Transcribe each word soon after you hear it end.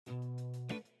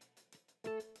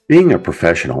Being a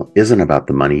professional isn't about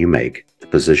the money you make, the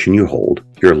position you hold,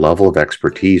 your level of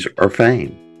expertise, or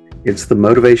fame. It's the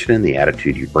motivation and the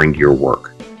attitude you bring to your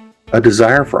work, a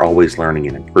desire for always learning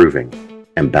and improving,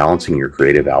 and balancing your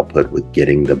creative output with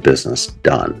getting the business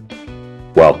done.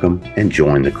 Welcome and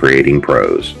join the Creating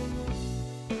Pros.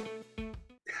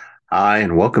 Hi,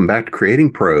 and welcome back to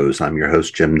Creating Pros. I'm your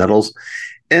host, Jim Nettles.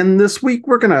 And this week,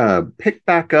 we're going to pick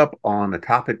back up on a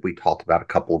topic we talked about a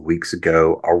couple of weeks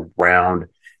ago around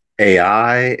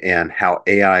AI and how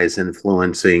AI is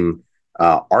influencing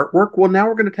artwork. Well, now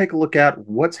we're going to take a look at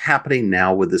what's happening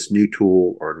now with this new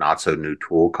tool or not so new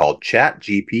tool called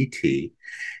GPT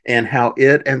and how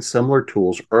it and similar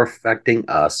tools are affecting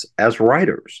us as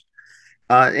writers.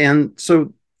 And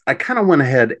so I kind of went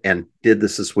ahead and did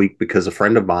this week because a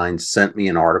friend of mine sent me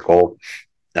an article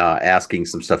asking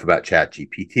some stuff about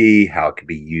ChatGPT, how it could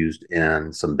be used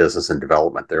in some business and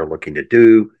development they're looking to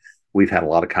do. We've had a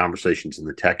lot of conversations in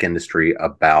the tech industry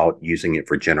about using it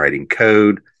for generating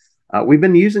code. We've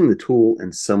been using the tool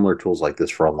and similar tools like this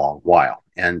for a long while,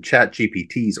 and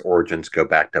ChatGPT's origins go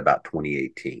back to about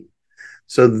 2018.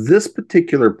 So this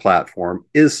particular platform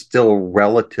is still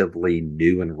relatively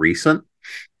new and recent,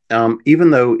 even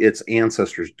though its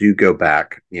ancestors do go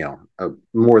back,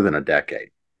 more than a decade.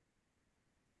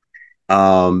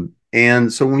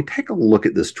 And so when we take a look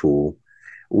at this tool,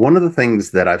 one of the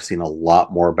things that I've seen a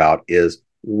lot more about is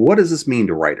what does this mean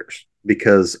to writers?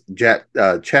 Because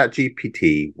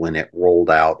ChatGPT, when it rolled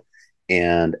out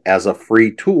and as a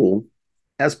free tool,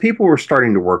 as people were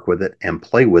starting to work with it and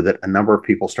play with it, a number of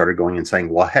people started going and saying,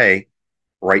 well, hey,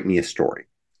 write me a story,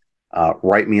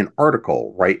 write me an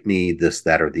article, write me this,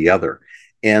 that, or the other.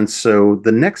 And so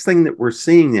the next thing that we're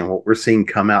seeing and what we're seeing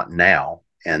come out now,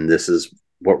 and this is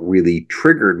what really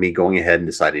triggered me going ahead and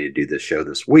deciding to do this show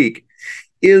this week,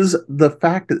 is the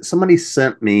fact that somebody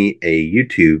sent me a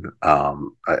YouTube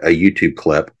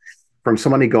clip from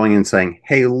somebody going and saying,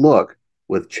 hey, look,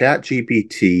 with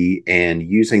ChatGPT and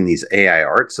using these AI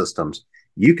art systems,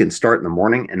 you can start in the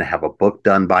morning and have a book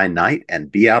done by night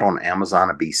and be out on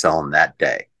Amazon and be selling that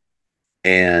day.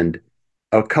 And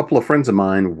a couple of friends of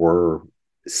mine were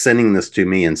sending this to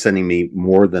me and sending me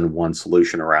more than one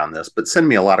solution around this, but sending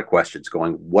me a lot of questions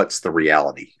going, what's the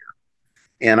reality here?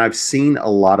 And I've seen a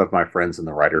lot of my friends in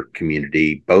the writer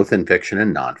community, both in fiction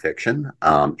and nonfiction,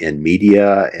 in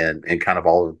media and kind of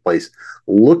all over the place,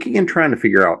 looking and trying to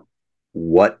figure out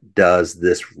what does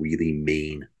this really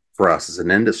mean for us as an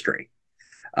industry?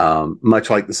 Much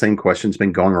like the same question's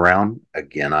been going around.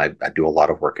 Again, I do a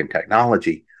lot of work in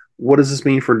technology. What does this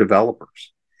mean for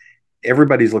developers?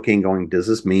 Everybody's looking and going, does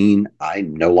this mean I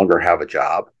no longer have a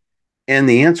job? And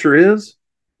the answer is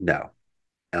no.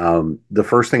 The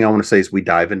first thing I want to say as we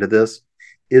dive into this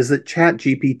is that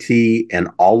ChatGPT and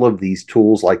all of these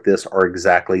tools like this are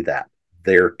exactly that.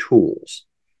 They're tools.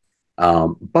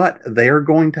 But they are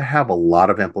going to have a lot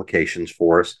of implications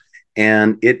for us.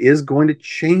 And it is going to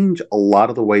change a lot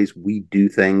of the ways we do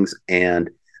things. And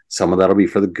some of that'll be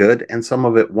for the good and some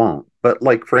of it won't. But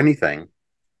like for anything,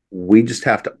 we just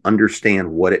have to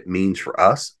understand what it means for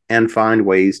us and find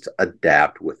ways to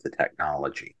adapt with the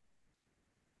technology.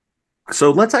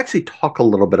 So let's actually talk a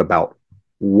little bit about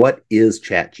what is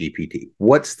ChatGPT?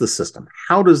 What's the system?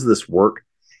 How does this work?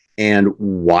 And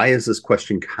why is this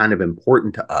question kind of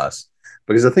important to us?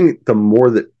 Because I think the more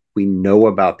that we know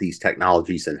about these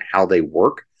technologies and how they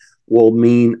work will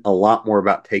mean a lot more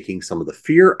about taking some of the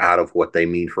fear out of what they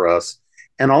mean for us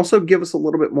and also give us a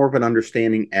little bit more of an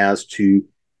understanding as to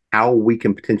how we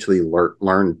can potentially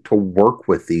learn to work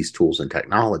with these tools and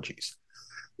technologies.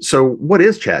 So what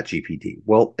is ChatGPT?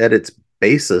 Well, at its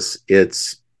basis,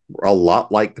 it's a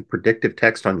lot like the predictive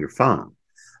text on your phone.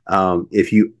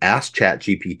 If you ask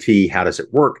ChatGPT, how does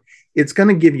it work? It's going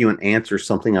to give you an answer,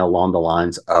 something along the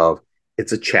lines of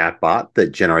it's a chatbot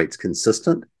that generates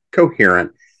consistent,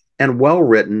 coherent, and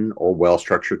well-written or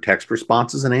well-structured text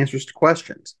responses and answers to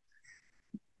questions,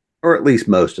 or at least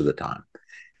most of the time.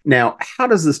 Now, how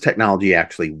does this technology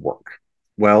actually work?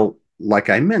 Well, like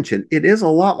I mentioned, it is a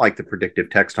lot like the predictive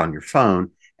text on your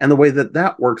phone. And the way that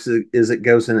that works is it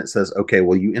goes in, it says, okay,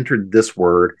 well, you entered this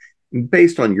word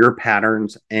based on your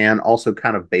patterns and also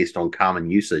kind of based on common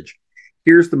usage.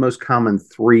 Here's the most common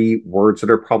three words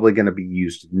that are probably going to be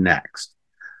used next.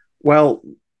 Well,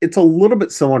 it's a little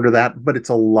bit similar to that, but it's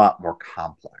a lot more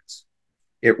complex.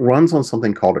 It runs on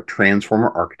something called a transformer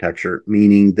architecture,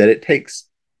 meaning that it takes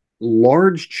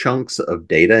large chunks of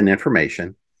data and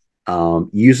information,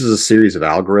 uses a series of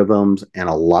algorithms and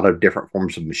a lot of different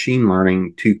forms of machine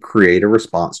learning to create a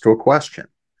response to a question.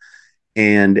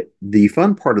 And the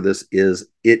fun part of this is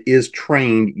it is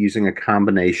trained using a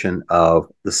combination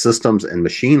of the systems and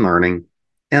machine learning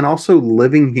and also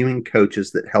living human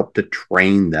coaches that help to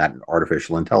train that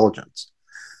artificial intelligence.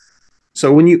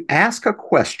 So when you ask a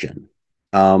question,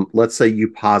 let's say you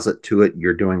posit to it,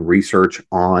 you're doing research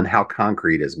on how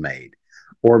concrete is made,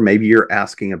 or maybe you're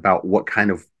asking about what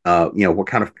kind of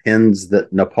pens that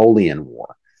Napoleon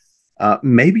wore.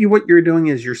 Maybe what you're doing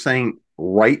is you're saying,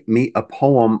 write me a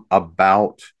poem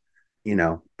about,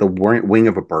 the wing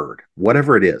of a bird,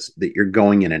 whatever it is that you're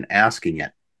going in and asking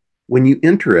it. When you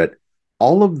enter it,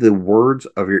 all of the words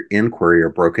of your inquiry are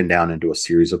broken down into a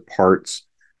series of parts.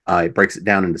 It breaks it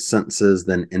down into sentences,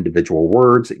 then individual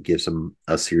words. It gives them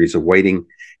a series of weighting.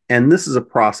 And this is a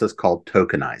process called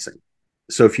tokenizing.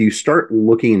 So if you start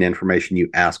looking at information, you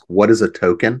ask, what is a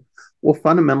token? Well,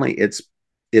 fundamentally,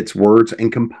 it's words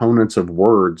and components of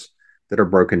words that are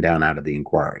broken down out of the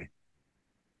inquiry.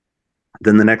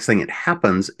 Then the next thing that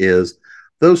happens is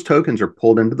those tokens are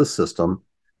pulled into the system,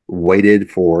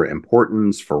 weighted for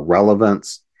importance, for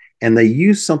relevance, and they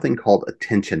use something called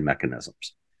attention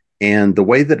mechanisms. And the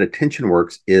way that attention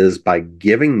works is by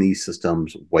giving these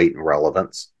systems weight and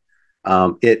relevance.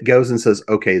 It goes and says,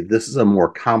 okay, this is a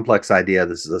more complex idea.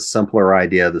 This is a simpler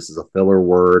idea. This is a filler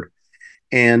word.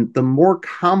 And the more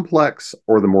complex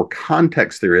or the more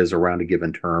context there is around a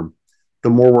given term, the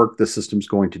more work the system's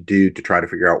going to do to try to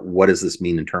figure out what does this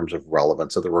mean in terms of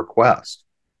relevance of the request.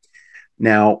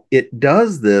 Now, it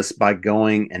does this by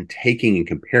going and taking and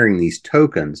comparing these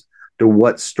tokens to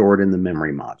what's stored in the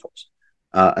memory modules.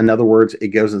 In other words, it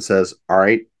goes and says, all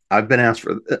right, I've been asked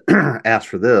for asked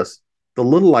for this. The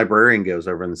little librarian goes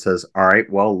over and says, all right,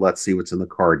 well, let's see what's in the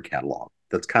card catalog.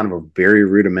 That's kind of a very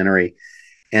rudimentary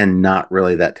and not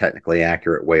really that technically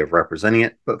accurate way of representing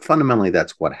it. But fundamentally,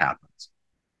 that's what happens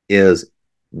is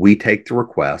we take the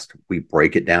request, we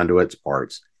break it down to its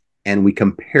parts, and we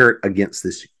compare it against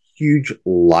this huge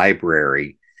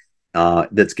library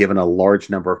that's given a large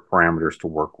number of parameters to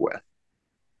work with.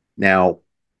 Now,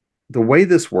 the way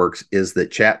this works is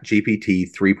that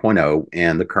ChatGPT 3.0,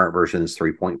 and the current version is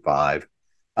 3.5,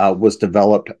 was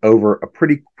developed over a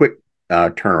pretty quick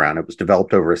turnaround. It was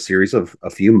developed over a series of a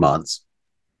few months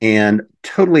and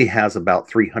totally has about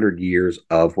 300 years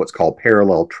of what's called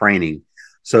parallel training.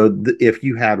 So if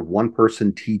you had one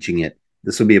person teaching it,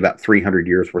 this would be about 300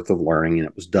 years worth of learning, and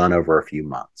it was done over a few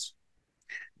months.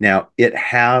 Now, it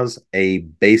has a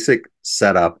basic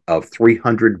setup of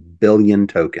 300 billion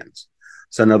tokens.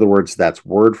 So in other words, that's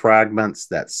word fragments,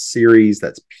 that's series,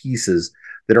 that's pieces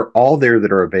that are all there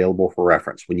that are available for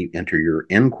reference when you enter your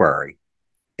inquiry.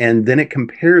 And then it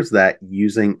compares that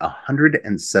using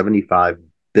 175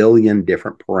 billion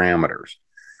different parameters.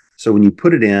 So when you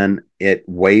put it in, it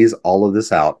weighs all of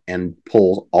this out and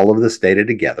pulls all of this data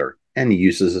together and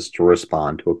uses this to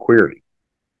respond to a query.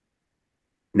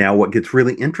 Now, what gets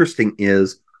really interesting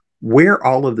is where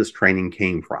all of this training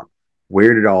came from.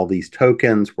 Where did all these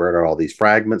tokens, where did all these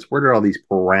fragments, where did all these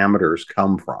parameters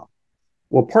come from?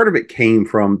 Well, part of it came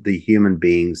from the human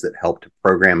beings that helped to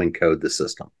program and code the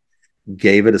system,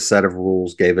 gave it a set of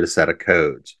rules, gave it a set of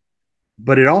codes.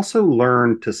 But it also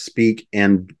learned to speak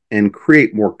and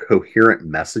create more coherent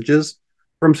messages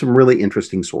from some really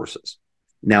interesting sources.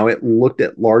 Now, it looked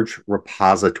at large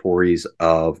repositories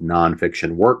of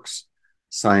nonfiction works,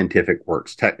 scientific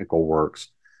works, technical works,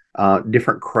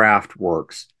 different craft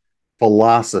works,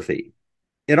 philosophy.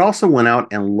 It also went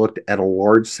out and looked at a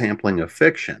large sampling of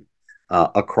fiction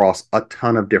across a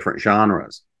ton of different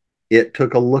genres. It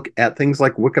took a look at things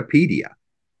like Wikipedia.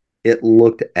 It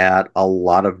looked at a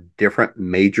lot of different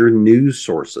major news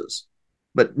sources.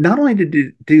 But not only did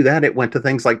it do that, it went to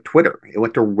things like Twitter. It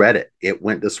went to Reddit. It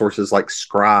went to sources like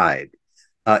Scribe.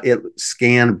 It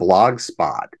scanned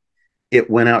Blogspot. It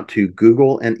went out to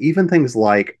Google and even things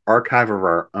like Archive of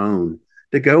Our Own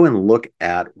to go and look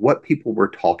at what people were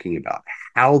talking about,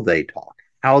 how they talked,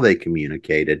 how they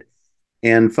communicated,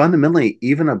 and fundamentally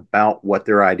even about what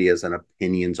their ideas and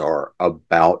opinions are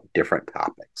about different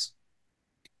topics.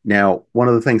 Now, one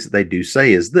of the things that they do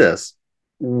say is this: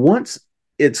 once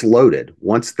it's loaded,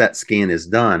 once that scan is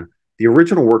done, the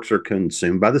original works are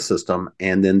consumed by the system,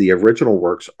 and then the original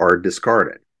works are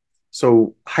discarded.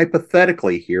 So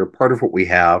hypothetically here, part of what we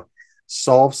have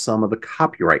solves some of the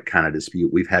copyright kind of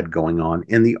dispute we've had going on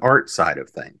in the art side of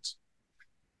things.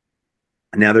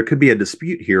 Now, there could be a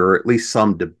dispute here, or at least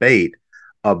some debate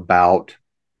about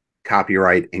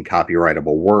copyright and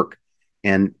copyrightable work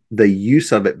and the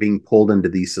use of it being pulled into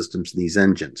these systems and these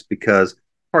engines, because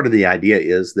part of the idea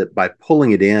is that by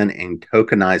pulling it in and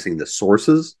tokenizing the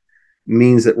sources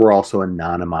means that we're also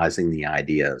anonymizing the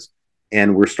ideas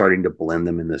and we're starting to blend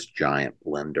them in this giant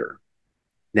blender.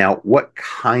 Now, what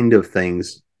kind of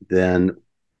things then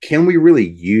can we really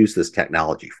use this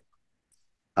technology for?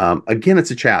 Again,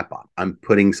 it's a chatbot. I'm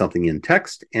putting something in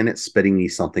text and it's spitting me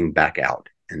something back out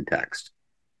in text.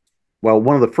 Well,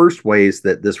 one of the first ways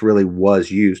that this really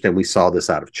was used, and we saw this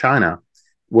out of China,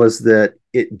 was that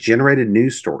it generated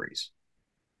news stories.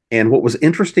 And what was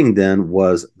interesting then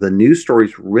was the news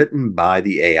stories written by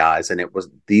the AIs, and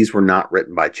these were not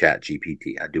written by Chat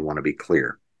GPT. I do want to be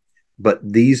clear. But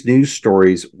these news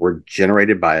stories were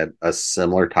generated by a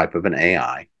similar type of an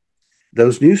AI.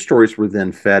 Those news stories were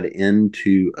then fed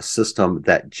into a system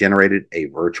that generated a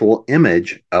virtual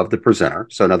image of the presenter.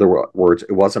 So, in other words,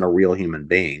 it wasn't a real human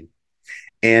being.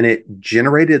 And it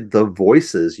generated the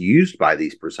voices used by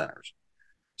these presenters.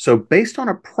 So, based on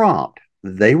a prompt,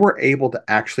 they were able to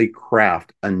actually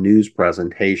craft a news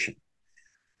presentation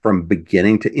from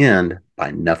beginning to end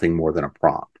by nothing more than a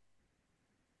prompt.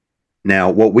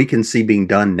 Now, what we can see being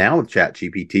done now with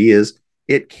ChatGPT is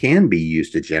it can be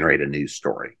used to generate a news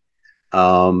story.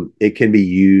 It can be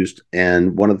used,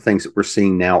 and one of the things that we're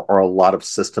seeing now are a lot of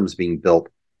systems being built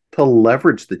to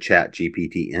leverage the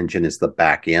ChatGPT engine as the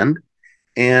back end,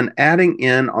 and adding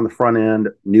in on the front end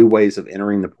new ways of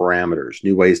entering the parameters,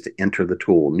 new ways to enter the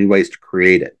tool, new ways to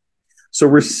create it. So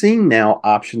we're seeing now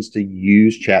options to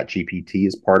use ChatGPT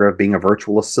as part of being a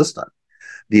virtual assistant,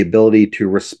 the ability to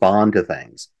respond to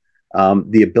things,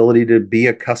 the ability to be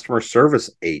a customer service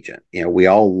agent. You know, we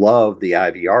all love the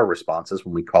IVR responses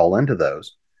when we call into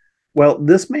those. Well,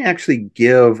 this may actually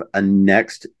give a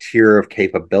next tier of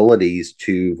capabilities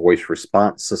to voice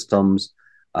response systems,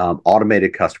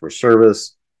 automated customer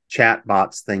service, chat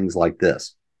bots, things like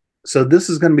this. So this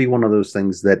is going to be one of those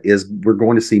things that we're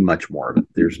going to see much more of it.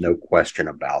 There's no question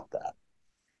about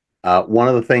that. One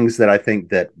of the things that I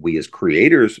think that we as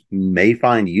creators may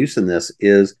find use in this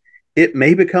is it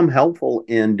may become helpful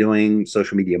in doing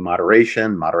social media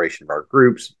moderation, moderation of our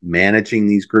groups, managing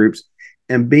these groups,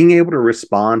 and being able to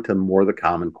respond to more of the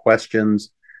common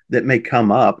questions that may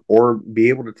come up, or be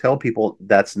able to tell people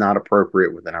that's not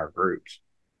appropriate within our groups.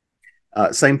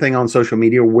 Same thing on social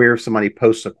media, where somebody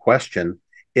posts a question,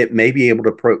 it may be able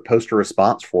to post a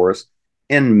response for us,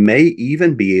 and may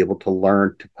even be able to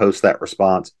learn to post that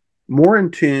response more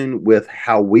in tune with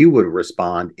how we would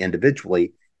respond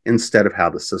individually instead of how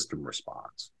the system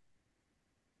responds.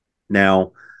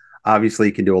 Now, obviously,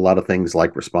 you can do a lot of things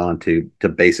like respond to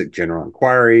basic general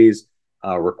inquiries,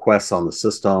 requests on the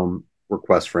system,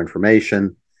 requests for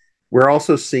information. We're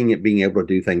also seeing it being able to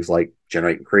do things like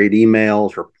generate and create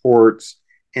emails, reports,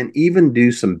 and even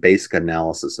do some basic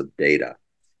analysis of data.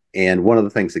 And one of the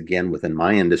things, again, within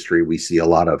my industry, we see a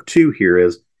lot of too here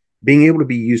is being able to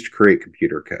be used to create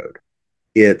computer code.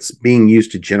 It's being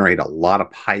used to generate a lot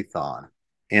of Python.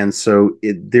 And so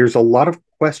there's a lot of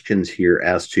questions here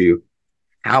as to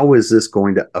how is this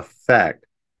going to affect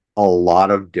a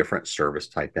lot of different service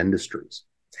type industries.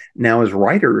 Now, as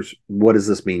writers, what does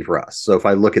this mean for us? So if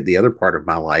I look at the other part of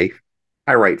my life,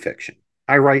 I write fiction,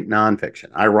 I write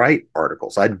nonfiction, I write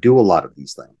articles, I do a lot of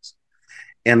these things.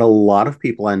 And a lot of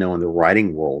people I know in the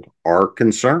writing world are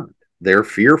concerned. They're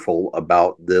fearful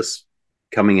about this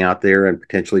coming out there and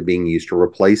potentially being used to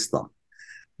replace them,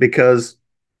 because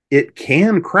it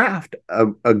can craft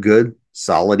a good,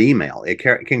 solid email. It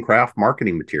can craft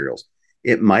marketing materials.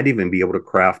 It might even be able to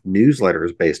craft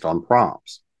newsletters based on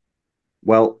prompts.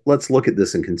 Well, let's look at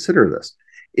this and consider this.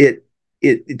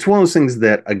 It's one of those things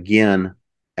that, again,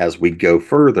 as we go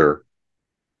further,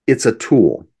 it's a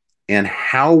tool. And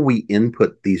how we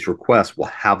input these requests will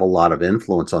have a lot of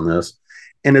influence on this.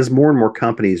 And as more and more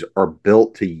companies are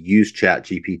built to use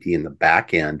ChatGPT in the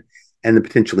back end and to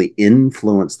potentially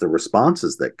influence the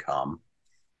responses that come,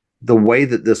 the way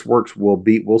that this works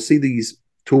we'll see these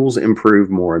tools improve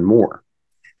more and more.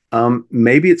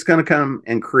 Maybe it's going to come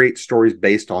and create stories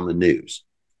based on the news.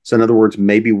 So in other words,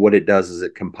 maybe what it does is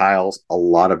it compiles a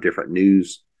lot of different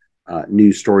news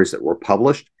stories that were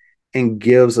published and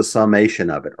gives a summation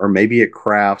of it. Or maybe it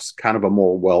crafts kind of a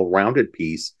more well-rounded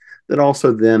piece that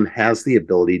also then has the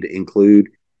ability to include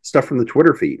stuff from the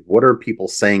Twitter feed. What are people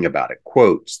saying about it?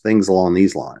 Quotes, things along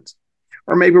these lines.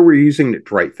 Or maybe we're using it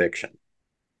to write fiction.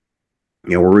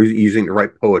 You know, we're using it to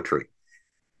write poetry.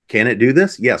 Can it do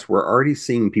this? Yes, we're already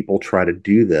seeing people try to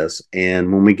do this.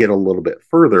 And when we get a little bit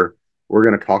further, we're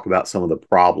going to talk about some of the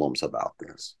problems about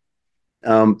this.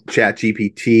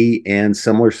 ChatGPT and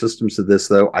similar systems to this,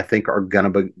 though, I think we're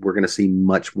going to see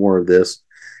much more of this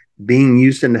being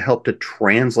used in to help to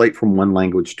translate from one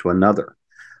language to another.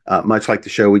 Much like the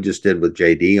show we just did with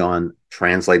JD on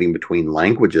translating between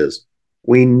languages,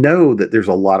 we know that there's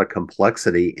a lot of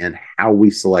complexity in how we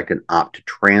select and opt to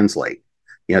translate.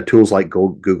 You know, tools like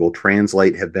Google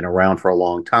Translate have been around for a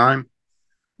long time.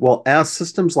 Well, as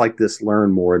systems like this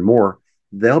learn more and more,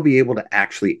 they'll be able to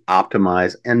actually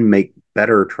optimize and make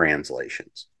better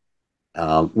translations.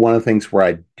 One of the things where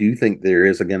I do think there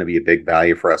is going to be a big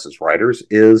value for us as writers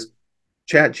is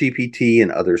Chat GPT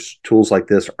and other tools like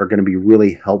this are going to be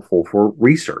really helpful for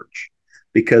research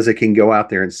because it can go out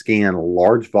there and scan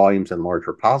large volumes and large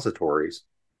repositories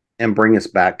and bring us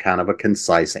back kind of a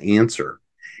concise answer.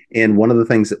 And one of the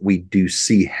things that we do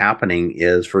see happening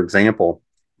is, for example,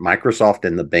 Microsoft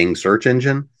and the Bing search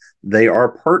engine, they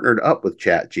are partnered up with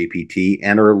ChatGPT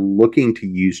and are looking to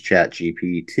use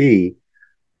ChatGPT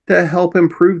to help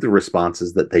improve the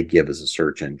responses that they give as a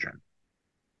search engine.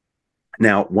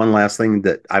 Now, one last thing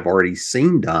that I've already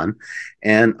seen done,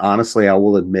 and honestly, I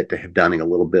will admit to have done a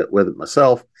little bit with it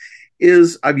myself,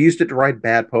 is I've used it to write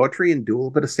bad poetry and do a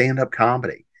little bit of stand-up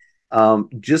comedy.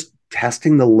 Just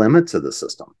testing the limits of the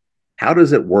system. How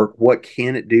does it work? What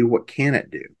can it do? What can it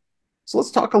do? So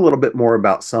let's talk a little bit more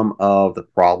about some of the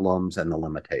problems and the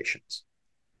limitations.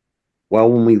 Well,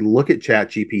 when we look at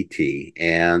ChatGPT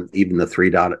and even the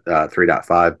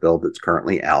 3.5 build that's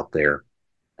currently out there,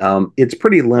 it's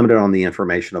pretty limited on the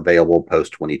information available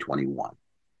post 2021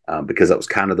 because that was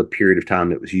kind of the period of time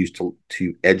that was used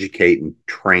to educate and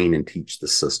train and teach the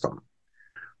system.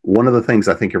 One of the things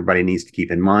I think everybody needs to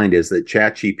keep in mind is that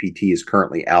ChatGPT is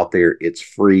currently out there. It's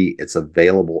free. It's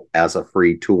available as a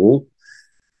free tool,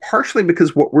 partially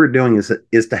because what we're doing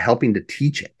is to helping to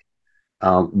teach it.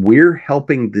 We're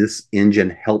helping this engine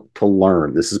help to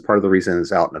learn. This is part of the reason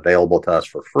it's out and available to us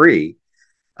for free,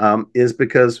 is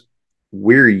because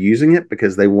we're using it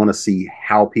because they want to see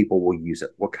how people will use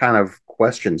it, what kind of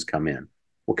questions come in,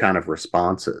 what kind of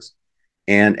responses.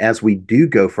 And as we do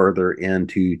go further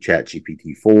into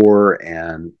ChatGPT 4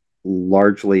 and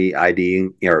largely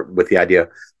IDing, with the idea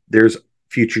there's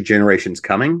future generations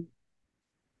coming,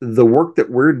 the work that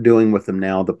we're doing with them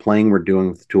now, the playing we're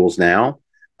doing with the tools now,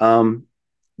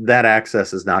 that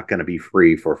access is not going to be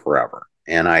free for forever.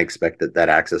 And I expect that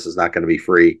access is not going to be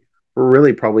free for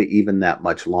really probably even that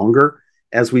much longer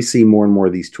as we see more and more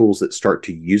of these tools that start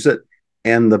to use it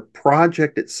and the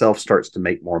project itself starts to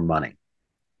make more money.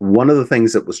 One of the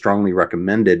things that was strongly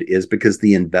recommended is because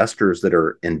the investors that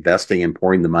are investing and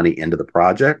pouring the money into the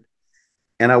project,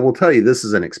 and I will tell you, this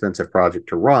is an expensive project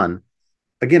to run.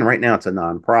 Again, right now it's a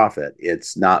nonprofit.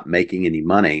 It's not making any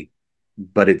money,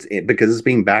 but because it's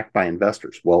being backed by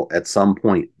investors. Well, at some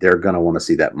point, they're going to want to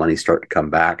see that money start to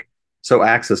come back. So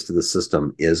access to the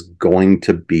system is going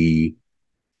to be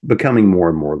becoming more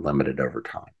and more limited over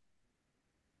time.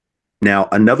 Now,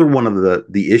 another one of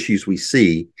the issues we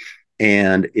see,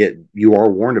 and you are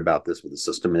warned about this with the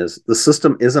system, is the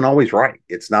system isn't always right.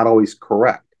 It's not always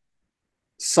correct.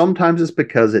 Sometimes it's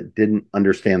because it didn't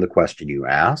understand the question you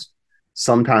asked.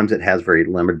 Sometimes it has very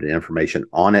limited information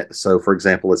on it. So, for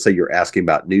example, let's say you're asking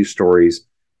about news stories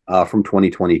from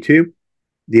 2022.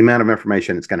 The amount of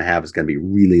information it's going to have is going to be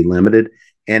really limited,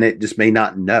 and it just may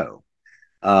not know.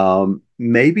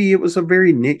 Maybe it was a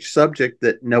very niche subject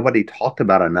that nobody talked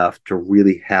about enough to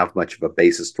really have much of a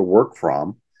basis to work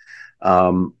from.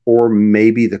 Or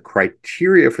maybe the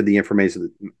criteria for the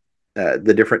information,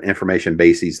 the different information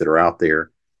bases that are out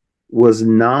there was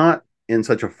not in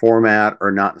such a format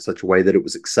or not in such a way that it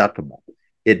was acceptable.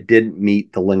 It didn't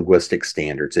meet the linguistic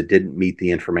standards. It didn't meet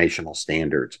the informational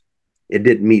standards. It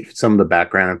didn't meet some of the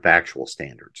background and factual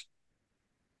standards.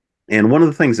 And one of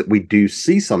the things that we do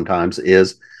see sometimes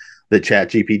is the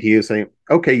ChatGPT is saying,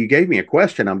 okay, you gave me a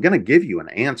question. I'm going to give you an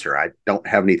answer. I don't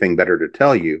have anything better to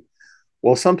tell you.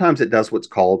 Well, sometimes it does what's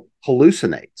called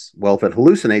hallucinates. Well, if it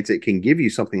hallucinates, it can give you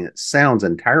something that sounds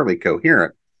entirely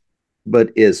coherent,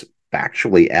 but is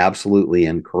factually absolutely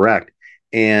incorrect.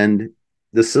 And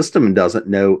the system doesn't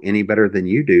know any better than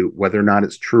you do whether or not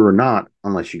it's true or not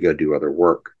unless you go do other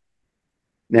work.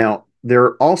 Now, there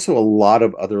are also a lot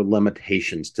of other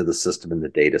limitations to the system and the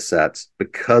data sets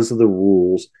because of the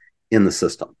rules in the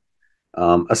system.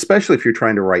 Especially if you're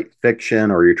trying to write fiction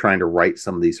or you're trying to write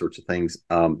some of these sorts of things,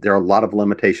 there are a lot of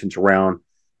limitations around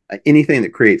anything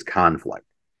that creates conflict.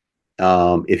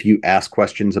 If you ask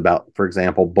questions about, for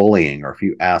example, bullying, or if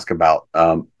you ask about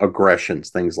aggressions,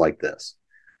 things like this,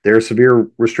 there are severe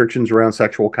restrictions around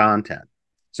sexual content.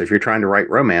 So if you're trying to write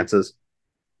romances,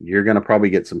 you're going to probably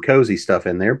get some cozy stuff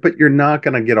in there, but you're not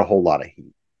going to get a whole lot of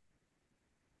heat.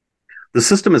 The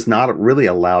system is not really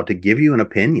allowed to give you an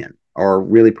opinion or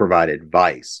really provide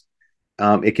advice.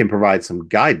 It can provide some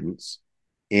guidance,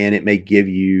 and it may give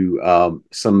you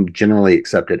some generally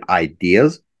accepted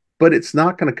ideas, but it's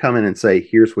not going to come in and say,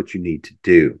 here's what you need to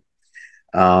do.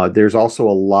 There's also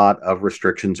a lot of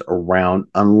restrictions around,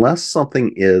 unless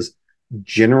something is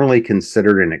generally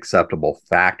considered an acceptable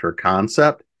fact or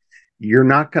concept, you're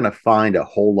not going to find a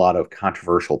whole lot of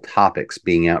controversial topics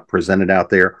being presented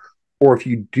out there. Or if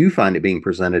you do find it being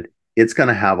presented, it's going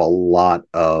to have a lot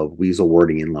of weasel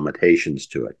wording and limitations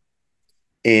to it.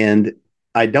 And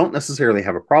I don't necessarily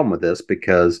have a problem with this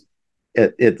because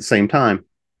at the same time,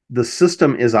 the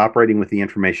system is operating with the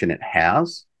information it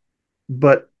has.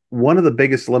 But one of the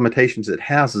biggest limitations it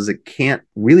has is it can't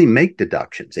really make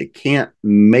deductions. It can't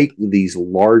make these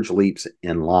large leaps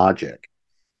in logic.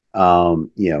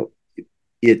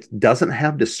 It doesn't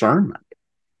have discernment.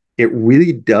 It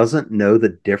really doesn't know the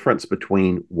difference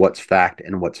between what's fact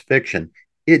and what's fiction.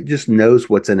 It just knows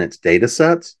what's in its data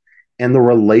sets and the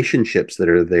relationships that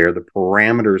are there, the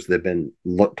parameters that have been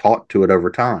taught to it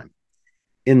over time.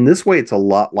 In this way, it's a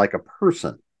lot like a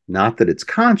person, not that it's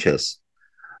conscious,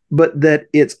 but that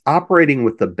it's operating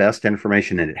with the best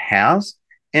information that it has,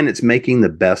 and it's making the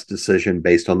best decision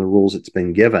based on the rules it's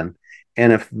been given.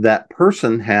 And if that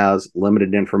person has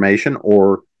limited information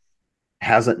or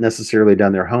hasn't necessarily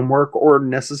done their homework or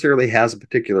necessarily has a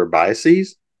particular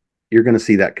biases, you're going to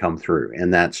see that come through.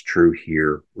 And that's true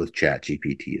here with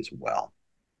ChatGPT as well.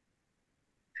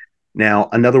 Now,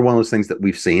 another one of those things that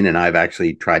we've seen, and I've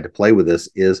actually tried to play with this,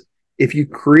 is if you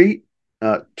create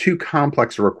too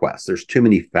complex a request, there's too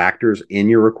many factors in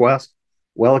your request,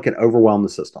 well, it can overwhelm the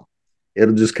system.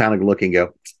 It'll just kind of look and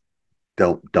go,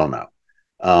 don't know.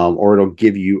 Or it'll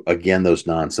give you, again, those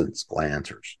nonsensical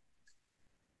answers.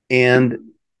 And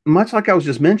much like I was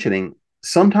just mentioning,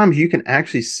 sometimes you can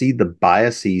actually see the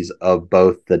biases of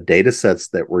both the data sets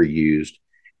that were used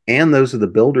and those of the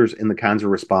builders in the kinds of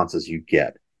responses you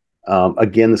get.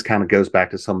 Again, this kind of goes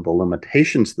back to some of the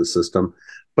limitations of the system,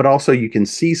 but also you can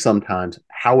see sometimes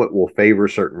how it will favor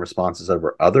certain responses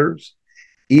over others,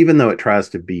 even though it tries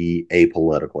to be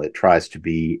apolitical, it tries to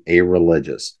be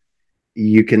areligious.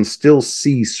 You can still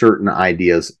see certain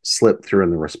ideas slip through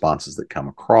in the responses that come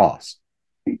across.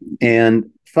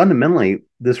 And fundamentally,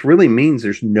 this really means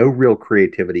there's no real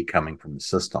creativity coming from the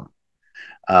system.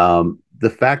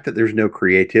 The fact that there's no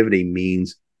creativity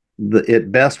means that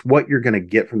at best, what you're going to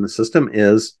get from the system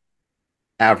is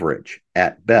average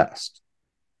at best.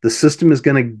 The system is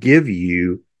going to give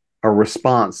you a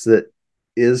response that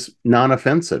is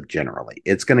non-offensive generally.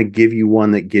 It's going to give you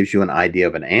one that gives you an idea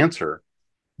of an answer,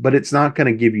 but it's not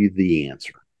going to give you the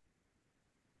answer.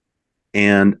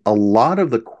 And a lot of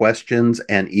the questions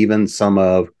and even some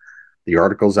of the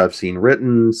articles I've seen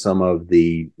written, some of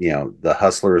the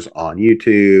hustlers on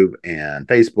YouTube and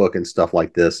Facebook and stuff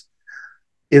like this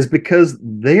is because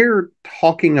they're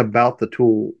talking about the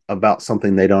tool about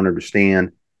something they don't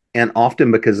understand, and often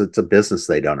because it's a business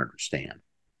they don't understand.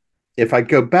 If I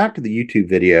go back to the YouTube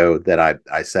video that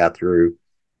I sat through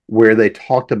where they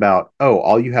talked about,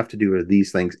 all you have to do are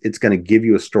these things. It's going to give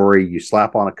you a story. You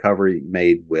slap on a cover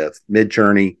made with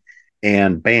Midjourney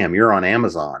and bam, you're on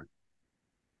Amazon.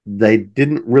 They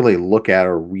didn't really look at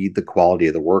or read the quality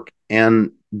of the work.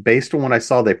 And based on what I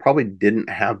saw, they probably didn't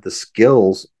have the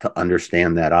skills to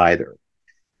understand that either.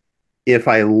 If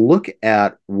I look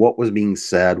at what was being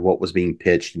said, what was being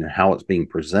pitched, and how it's being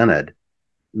presented,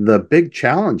 the big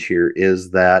challenge here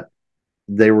is that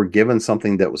they were given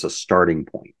something that was a starting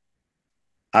point.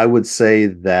 I would say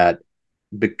that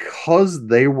because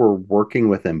they were working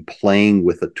with and playing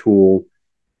with a tool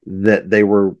that they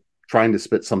were trying to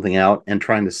spit something out and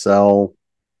trying to sell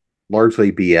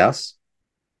largely BS,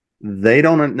 they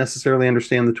don't necessarily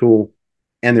understand the tool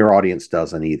and their audience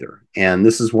doesn't either. And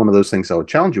this is one of those things I would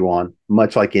challenge you on,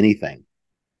 much like anything.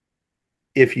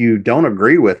 If you don't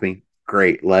agree with me,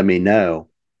 great, let me know.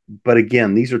 But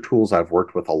again, these are tools I've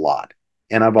worked with a lot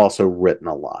and I've also written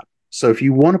a lot. So if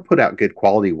you want to put out good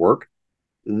quality work,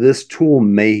 this tool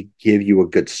may give you a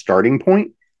good starting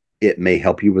point. It may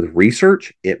help you with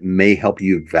research. It may help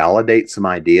you validate some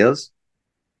ideas,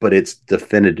 but it's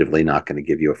definitively not going to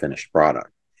give you a finished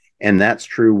product. And that's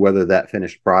true whether that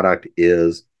finished product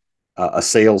is a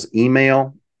sales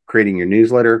email, creating your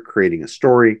newsletter, creating a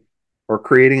story, or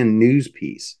creating a news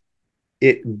piece.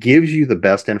 It gives you the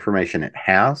best information it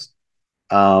has.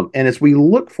 And as we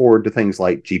look forward to things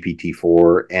like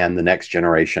GPT-4 and the next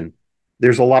generation,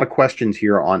 there's a lot of questions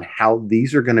here on how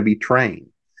these are going to be trained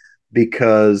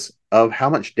because of how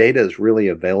much data is really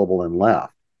available and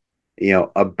left.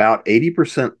 About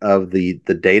 80% of the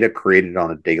data created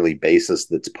on a daily basis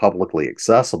that's publicly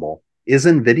accessible is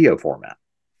in video format.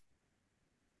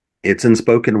 It's in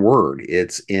spoken word.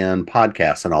 It's in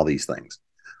podcasts and all these things.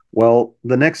 Well,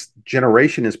 the next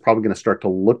generation is probably going to start to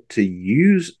look to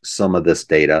use some of this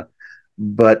data,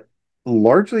 but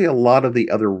largely a lot of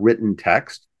the other written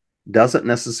text doesn't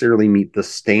necessarily meet the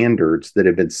standards that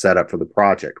have been set up for the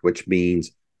project, which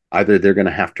means either they're going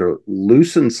to have to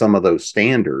loosen some of those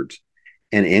standards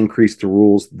and increase the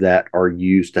rules that are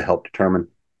used to help determine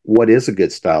what is a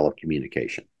good style of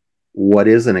communication, what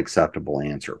is an acceptable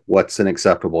answer, what's an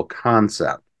acceptable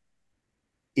concept.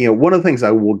 One of the things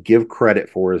I will give credit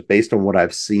for is based on what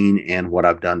I've seen and what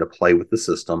I've done to play with the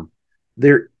system.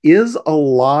 There is a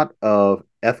lot of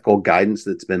ethical guidance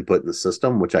that's been put in the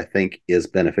system, which I think is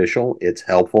beneficial. It's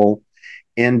helpful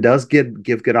and does give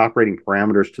good operating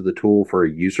parameters to the tool for a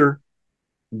user.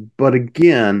 But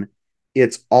again,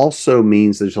 it also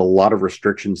means there's a lot of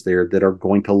restrictions there that are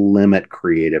going to limit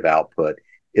creative output.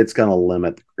 It's going to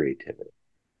limit the creativity.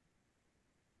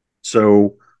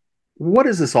 So, what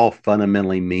does this all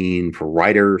fundamentally mean for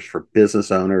writers, for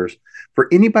business owners, for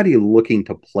anybody looking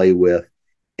to play with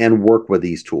and work with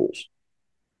these tools?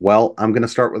 Well, I'm going to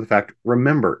start with the fact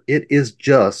remember, it is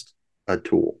just a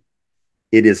tool.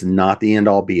 It is not the end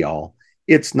all be all.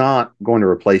 It's not going to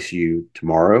replace you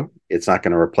tomorrow. It's not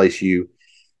going to replace you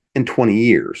in 20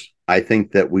 years. I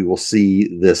think that we will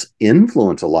see this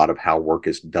influence a lot of how work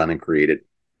is done and created.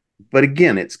 But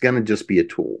again, it's going to just be a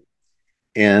tool.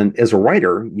 And as a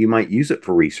writer, you might use it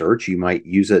for research. You might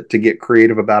use it to get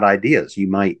creative about ideas. You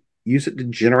might use it to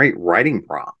generate writing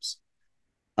prompts.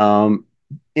 And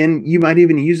you might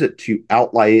even use it to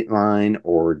outline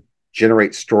or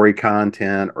generate story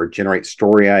content or generate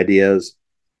story ideas.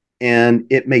 And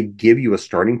it may give you a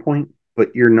starting point,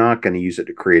 but you're not going to use it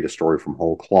to create a story from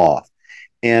whole cloth.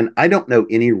 And I don't know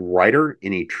any writer,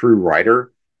 any true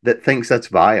writer, that thinks that's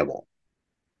viable.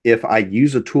 If I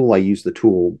use a tool, I use the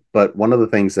tool. But one of the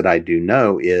things that I do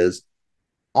know is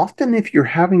often if you're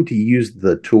having to use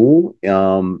the tool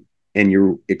and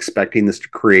you're expecting this to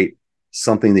create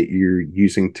something that you're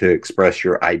using to express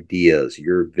your ideas,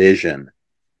 your vision,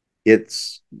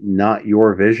 it's not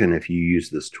your vision if you use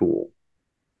this tool.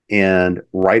 And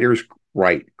writers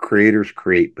write, creators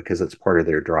create because it's part of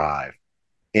their drive.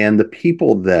 And the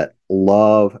people that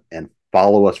love and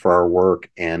follow us for our work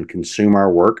and consume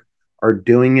our work are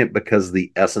doing it because of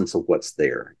the essence of what's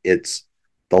there. It's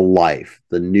the life,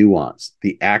 the nuance,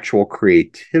 the actual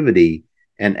creativity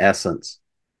and essence.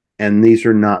 And these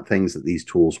are not things that these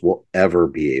tools will ever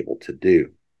be able to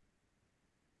do.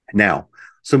 Now,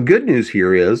 some good news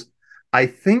here is I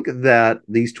think that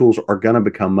these tools are going to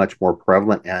become much more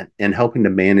prevalent in helping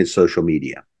to manage social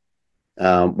media.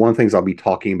 One of the things I'll be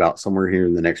talking about somewhere here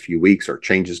in the next few weeks are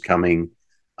changes coming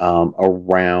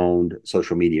around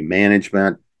social media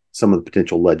management, some of the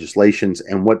potential legislations,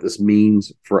 and what this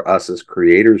means for us as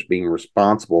creators being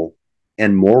responsible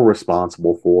and more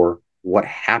responsible for what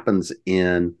happens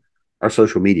in our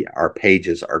social media, our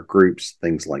pages, our groups,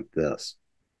 things like this.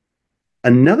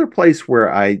 Another place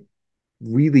where I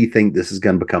really think this is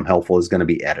going to become helpful is going to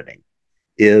be editing.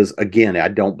 Is again, I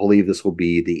don't believe this will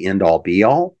be the end all be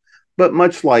all, but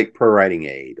much like Pro Writing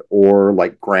Aid or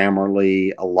like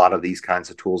Grammarly, a lot of these kinds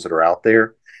of tools that are out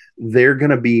there, they're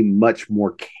going to be much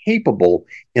more capable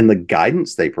in the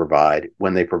guidance they provide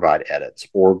when they provide edits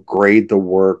or grade the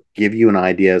work, give you an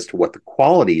idea as to what the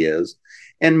quality is,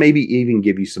 and maybe even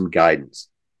give you some guidance.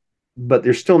 But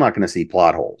they're still not going to see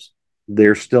plot holes.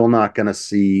 They're still not going to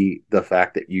see the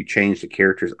fact that you change the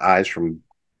character's eyes from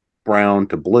brown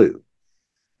to blue.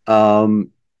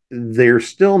 They're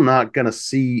still not going to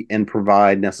see and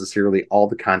provide necessarily all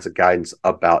the kinds of guidance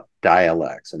about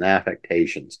dialects and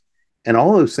affectations and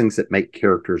all those things that make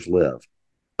characters live.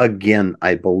 Again,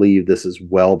 I believe this is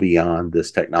well beyond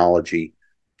this technology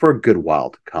for a good while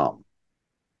to come.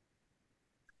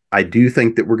 I do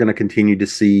think that we're going to continue to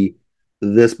see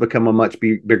this become a much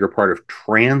bigger part of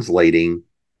translating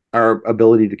our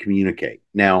ability to communicate.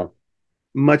 Now,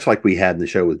 much like we had in the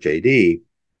show with JD,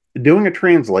 doing a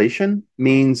translation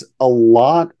means a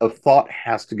lot of thought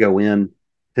has to go in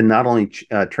to not only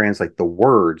translate the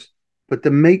words, but to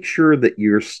make sure that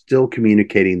you're still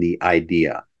communicating the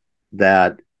idea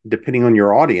that depending on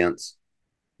your audience,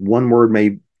 one word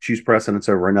may choose precedence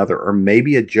over another, or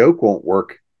maybe a joke won't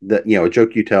work that, a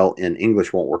joke you tell in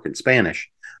English won't work in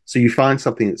Spanish. So you find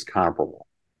something that's comparable.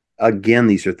 Again,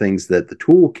 these are things that the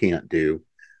tool can't do,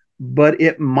 but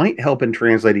it might help in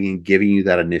translating and giving you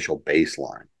that initial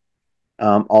baseline.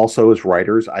 Also, as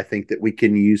writers, I think that we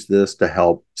can use this to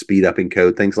help speed up and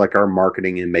code things like our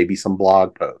marketing and maybe some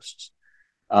blog posts.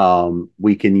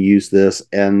 We can use this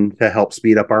and to help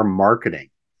speed up our marketing.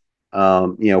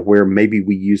 Where maybe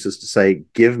we use this to say,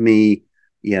 give me,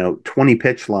 20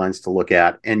 pitch lines to look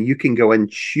at, and you can go and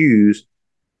choose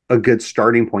a good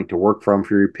starting point to work from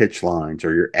for your pitch lines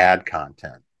or your ad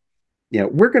content.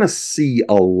 We're going to see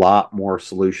a lot more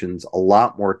solutions, a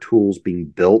lot more tools being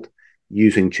built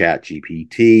using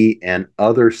ChatGPT and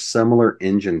other similar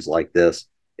engines like this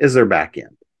as their back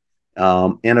end.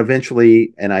 And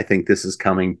eventually, and I think this is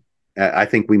coming I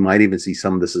think we might even see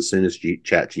some of this as soon as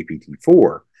Chat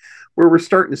GPT-4, where we're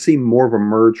starting to see more of a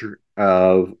merger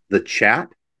of the chat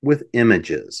with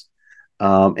images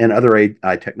and other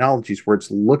AI technologies where it's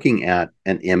looking at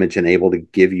an image and able to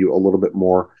give you a little bit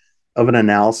more of an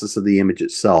analysis of the image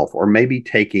itself, or maybe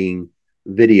taking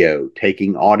video,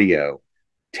 taking audio,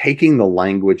 taking the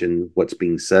language and what's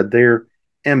being said there,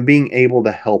 and being able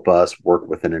to help us work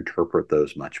with and interpret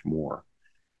those much more.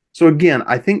 So, again,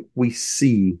 I think we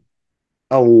see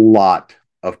a lot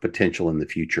of potential in the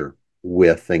future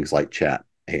with things like Chat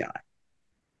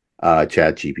AI,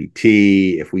 Chat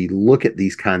GPT. If we look at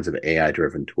these kinds of AI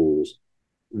driven tools,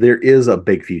 there is a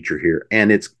big future here,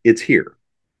 and it's here.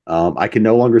 I can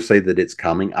no longer say that it's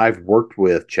coming. I've worked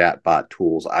with chatbot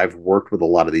tools. I've worked with a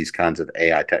lot of these kinds of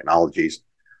AI technologies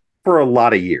for a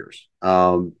lot of years,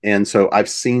 and so I've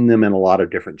seen them in a lot of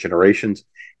different generations.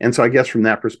 And so I guess from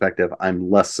that perspective, I'm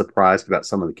less surprised about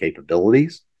some of the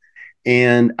capabilities.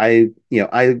 And I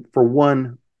for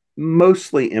one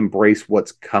mostly embrace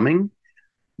what's coming.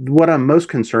 What I'm most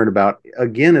concerned about,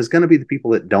 again, is going to be the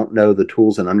people that don't know the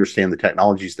tools and understand the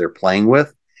technologies they're playing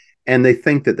with, and they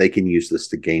think that they can use this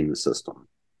to game the system.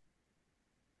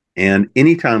 And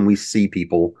anytime we see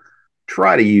people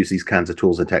try to use these kinds of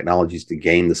tools and technologies to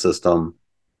game the system,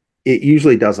 it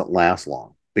usually doesn't last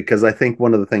long, because I think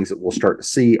one of the things that we'll start to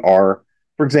see are,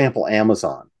 for example,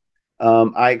 Amazon.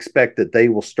 I expect that they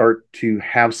will start to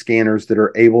have scanners that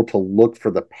are able to look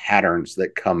for the patterns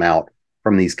that come out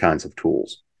from these kinds of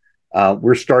tools.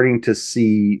 We're starting to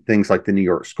see things like the New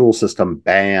York school system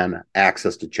ban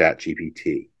access to Chat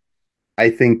GPT.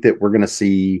 I think that we're going to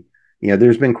see,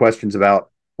 there's been questions about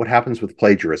what happens with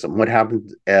plagiarism, what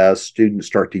happens as students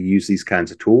start to use these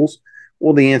kinds of tools.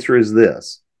 Well, the answer is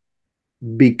this: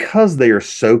 because they are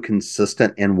so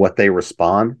consistent in what they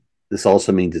respond, this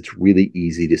also means it's really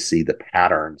easy to see the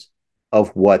patterns of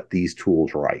what these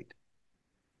tools write.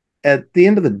 At the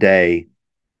end of the day,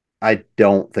 I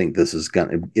don't think this is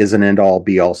an end all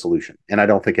be all solution, and I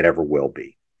don't think it ever will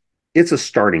be. It's a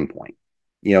starting point.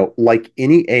 Like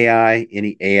any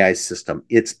AI system,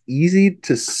 it's easy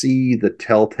to see the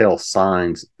telltale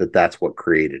signs that that's what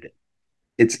created it.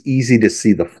 It's easy to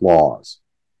see the flaws.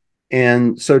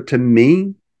 And so to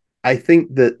me, I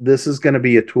think that this is going to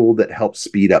be a tool that helps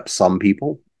speed up some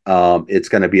people. It's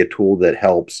going to be a tool that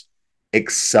helps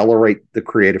accelerate the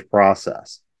creative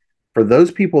process. For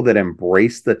those people that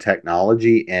embrace the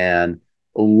technology and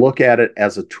look at it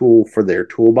as a tool for their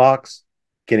toolbox,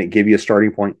 can it give you a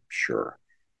starting point? Sure.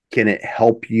 Can it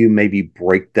help you maybe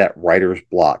break that writer's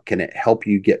block? Can it help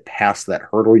you get past that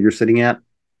hurdle you're sitting at?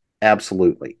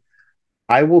 Absolutely.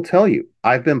 I will tell you,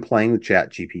 I've been playing with Chat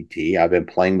GPT. I've been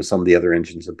playing with some of the other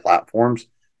engines and platforms,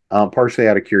 partially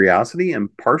out of curiosity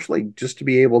and partially just to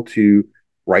be able to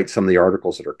write some of the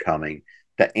articles that are coming,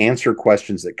 to answer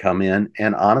questions that come in,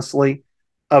 and honestly,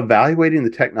 evaluating the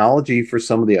technology for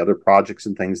some of the other projects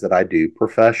and things that I do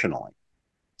professionally.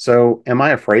 So, am I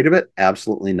afraid of it?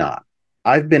 Absolutely not.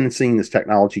 I've been seeing this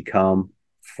technology come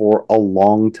for a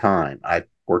long time. I've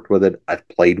worked with it, I've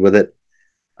played with it.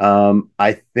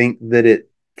 I think that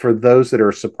for those that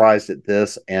are surprised at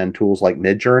this and tools like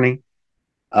Midjourney,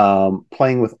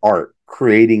 playing with art,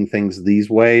 creating things these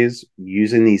ways,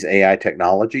 using these AI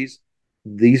technologies,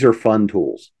 these are fun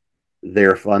tools.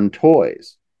 They're fun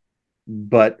toys.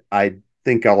 But I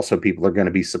think also people are going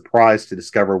to be surprised to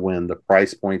discover when the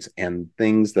price points and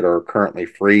things that are currently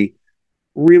free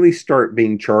really start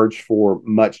being charged for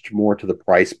much more to the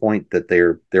price point that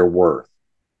they're worth.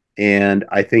 And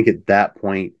I think at that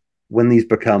point, when these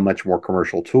become much more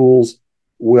commercial tools,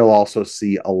 we'll also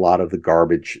see a lot of the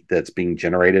garbage that's being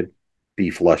generated be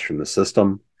flushed from the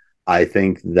system. I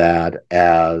think that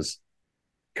as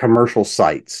commercial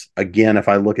sites, again, if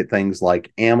I look at things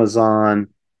like Amazon,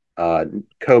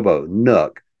 Kobo,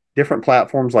 Nook, different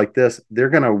platforms like this, they're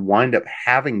going to wind up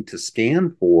having to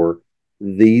scan for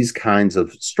these kinds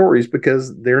of stories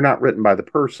because they're not written by the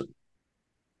person.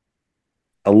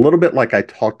 A little bit like I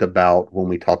talked about when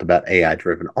we talked about AI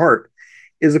driven art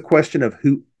is a question of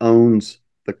who owns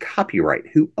the copyright,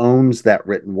 who owns that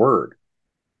written word.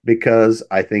 Because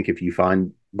I think if you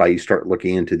find by you start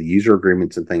looking into the user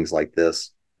agreements and things like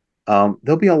this,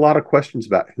 there'll be a lot of questions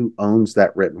about who owns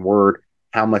that written word,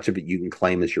 how much of it you can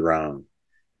claim as your own.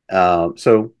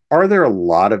 So, are there a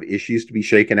lot of issues to be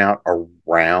shaken out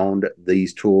around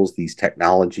these tools, these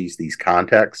technologies, these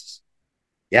contexts?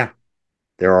 Yeah,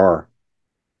 there are.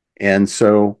 And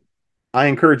so I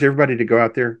encourage everybody to go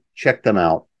out there, check them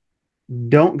out.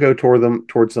 Don't go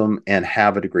towards them and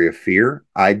have a degree of fear.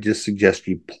 I just suggest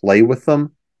you play with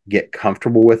them, get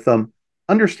comfortable with them,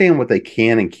 understand what they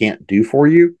can and can't do for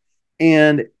you,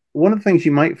 and one of the things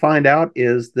you might find out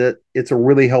is that it's a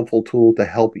really helpful tool to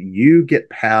help you get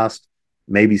past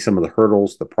maybe some of the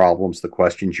hurdles, the problems, the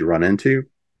questions you run into.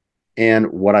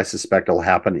 And what I suspect will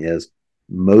happen is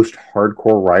most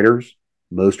hardcore writers,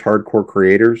 most hardcore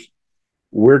creators,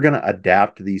 we're going to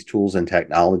adapt to these tools and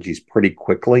technologies pretty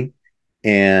quickly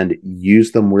and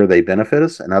use them where they benefit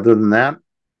us. And other than that,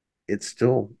 it's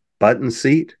still button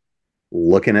seat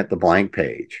looking at the blank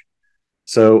page.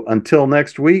 So until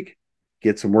next week,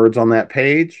 get some words on that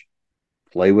page,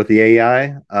 play with the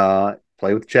AI,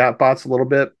 play with chatbots a little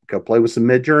bit, go play with some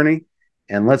Midjourney,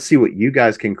 and let's see what you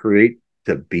guys can create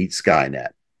to beat Skynet.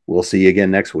 We'll see you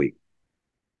again next week.